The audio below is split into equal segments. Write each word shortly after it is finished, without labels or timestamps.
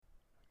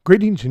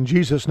Greetings in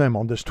Jesus' name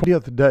on this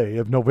 20th day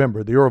of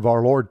November, the year of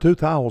our Lord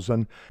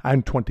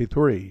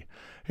 2023.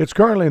 It's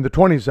currently in the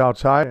 20s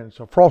outside, and it's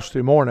a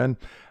frosty morning,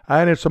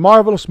 and it's a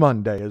marvelous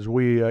Monday as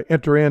we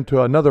enter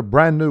into another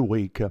brand new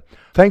week,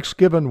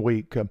 Thanksgiving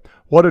week.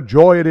 What a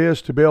joy it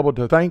is to be able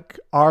to thank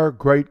our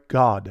great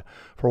God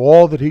for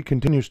all that He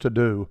continues to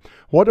do.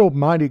 What a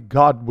mighty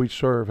God we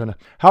serve, and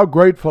how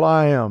grateful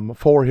I am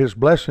for His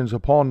blessings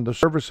upon the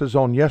services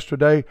on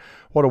yesterday.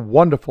 What a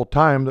wonderful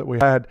time that we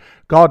had.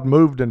 God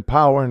moved in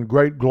power and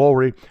great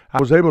glory. I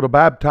was able to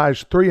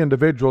baptize 3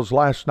 individuals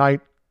last night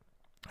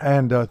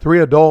and 3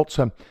 adults,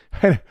 and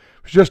it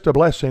was just a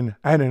blessing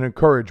and an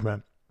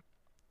encouragement.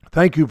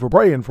 Thank you for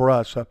praying for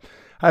us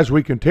as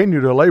we continue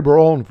to labor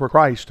on for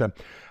Christ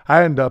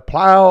and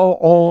plow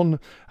on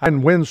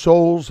and win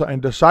souls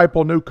and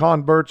disciple new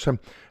converts and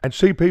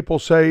see people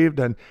saved.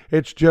 And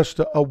it's just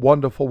a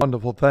wonderful,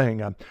 wonderful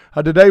thing.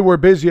 Today we're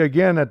busy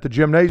again at the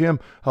gymnasium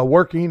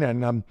working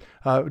and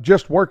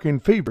just working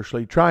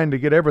feverishly, trying to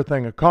get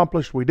everything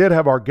accomplished. We did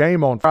have our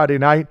game on Friday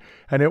night,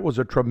 and it was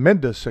a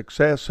tremendous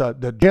success.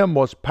 The gym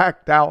was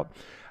packed out.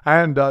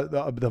 And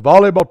the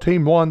volleyball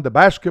team won, the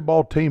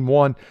basketball team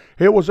won.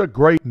 It was a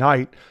great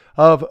night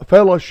of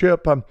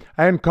fellowship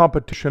and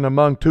competition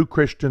among 2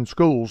 Christian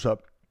schools.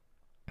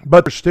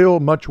 But there's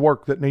still much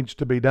work that needs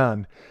to be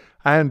done.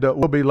 And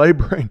we'll be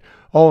laboring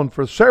on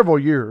for several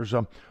years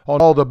on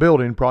all the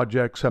building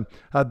projects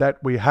that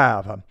we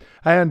have.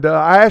 And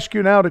I ask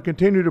you now to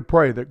continue to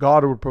pray that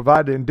God would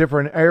provide in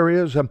different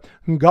areas.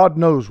 God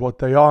knows what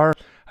they are.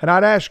 And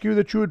I'd ask you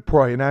that you would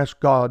pray and ask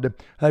God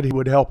that He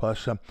would help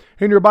us.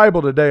 In your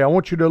Bible today, I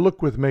want you to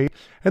look with me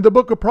in the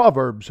book of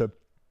Proverbs,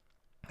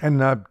 in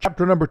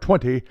chapter number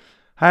 20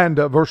 and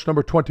verse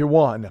number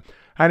 21.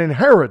 An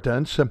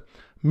inheritance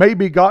may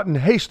be gotten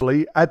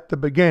hastily at the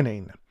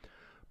beginning,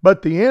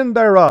 but the end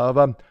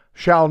thereof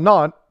shall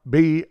not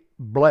be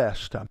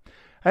blessed.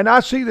 And I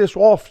see this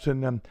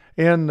often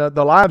in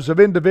the lives of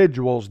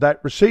individuals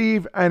that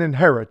receive an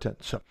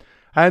inheritance.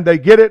 And they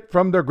get it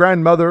from their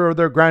grandmother or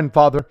their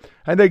grandfather,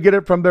 and they get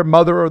it from their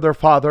mother or their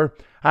father,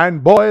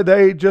 and boy,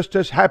 they just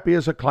as happy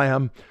as a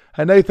clam,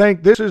 and they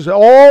think this is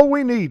all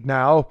we need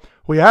now.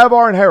 We have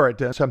our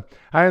inheritance,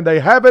 and they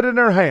have it in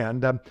their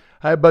hand,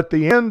 but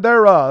the end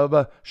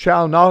thereof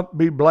shall not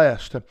be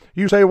blessed.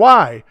 You say,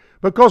 why?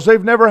 Because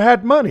they've never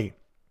had money,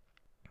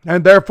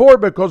 and therefore,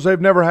 because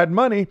they've never had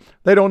money,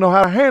 they don't know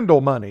how to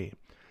handle money,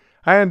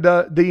 and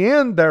the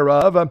end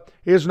thereof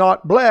is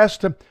not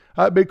blessed,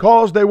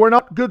 because they were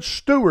not good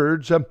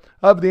stewards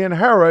of the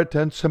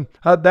inheritance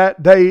that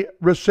they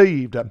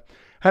received. And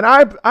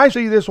I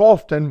see this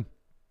often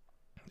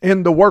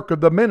in the work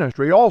of the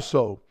ministry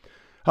also,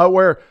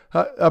 where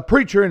a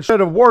preacher,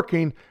 instead of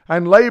working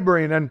and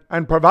laboring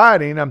and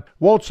providing,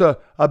 wants a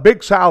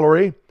big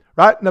salary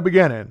right in the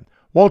beginning,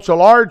 wants a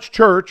large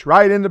church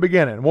right in the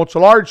beginning, wants a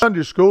large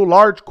Sunday school,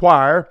 large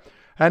choir,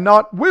 and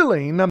not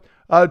willing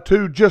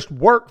to just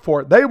work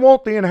for it. They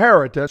want the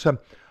inheritance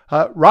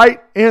right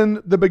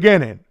in the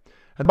beginning.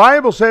 And the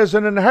Bible says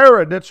an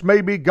inheritance may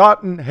be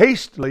gotten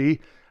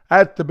hastily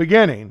at the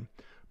beginning,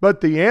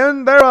 but the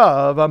end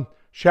thereof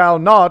shall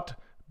not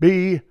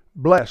be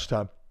blessed.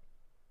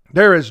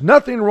 There is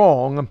nothing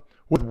wrong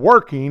with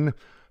working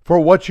for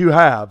what you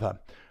have.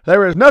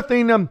 There is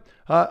nothing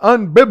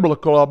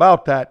unbiblical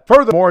about that.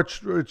 Furthermore,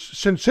 it's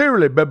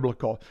sincerely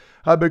biblical.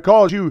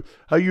 Because you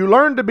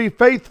learn to be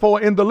faithful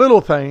in the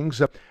little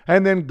things,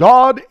 and then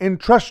God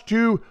entrusts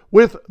you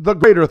with the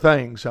greater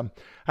things.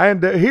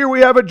 And here we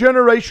have a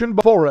generation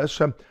before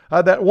us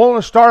that want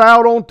to start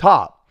out on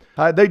top.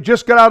 They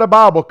just got out of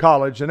Bible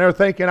college, and they're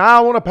thinking,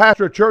 I want to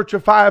pastor a church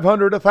of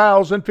 500,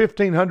 1,000,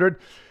 1,500.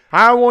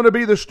 I want to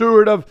be the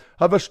steward of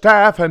a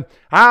staff, and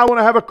I want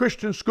to have a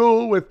Christian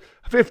school with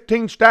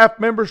 15 staff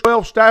members,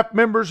 12 staff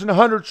members, and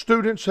 100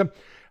 students. And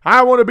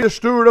I want to be the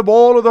steward of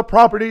all of the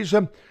properties.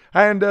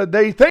 And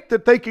they think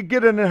that they could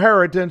get an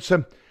inheritance,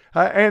 and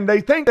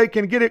they think they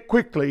can get it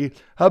quickly,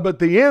 but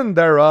the end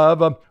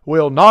thereof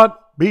will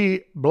not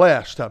be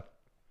blessed.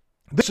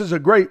 This is a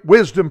great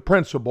wisdom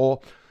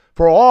principle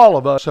for all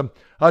of us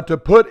to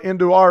put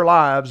into our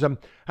lives and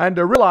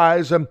to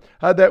realize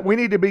that we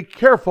need to be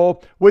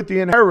careful with the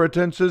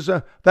inheritances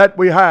that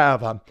we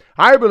have.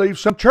 I believe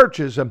some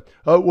churches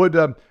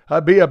would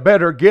be a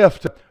better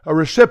gift, a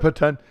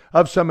recipient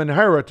of some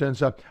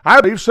inheritance.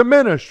 I believe some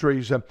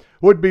ministries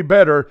would be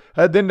better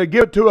than to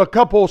give it to a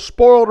couple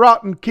spoiled,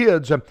 rotten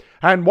kids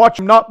and watch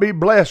them not be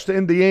blessed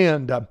in the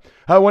end.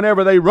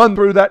 Whenever they run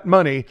through that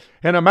money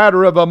in a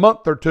matter of a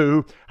month or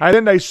two, and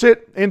then they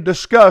sit in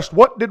disgust.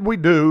 What did we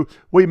do?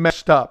 We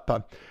messed up.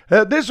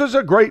 This is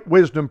a great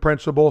wisdom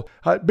principle.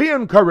 Be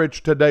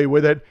encouraged today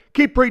with it.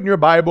 Keep reading your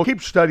Bible.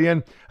 Keep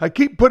studying.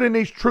 Keep putting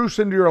these truths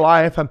into your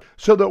life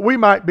so that we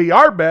might be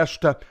our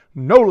best,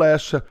 no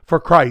less, for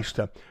Christ.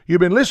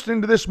 You've been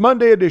listening to this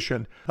Monday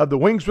edition of the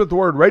Wings with the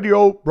Word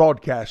radio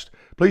broadcast.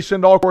 Please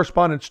send all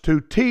correspondence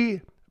to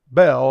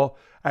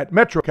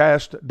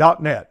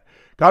tbell@metrocast.net.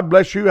 God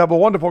bless you. Have a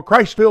wonderful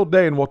Christ-filled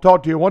day, and we'll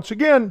talk to you once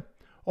again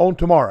on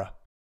tomorrow.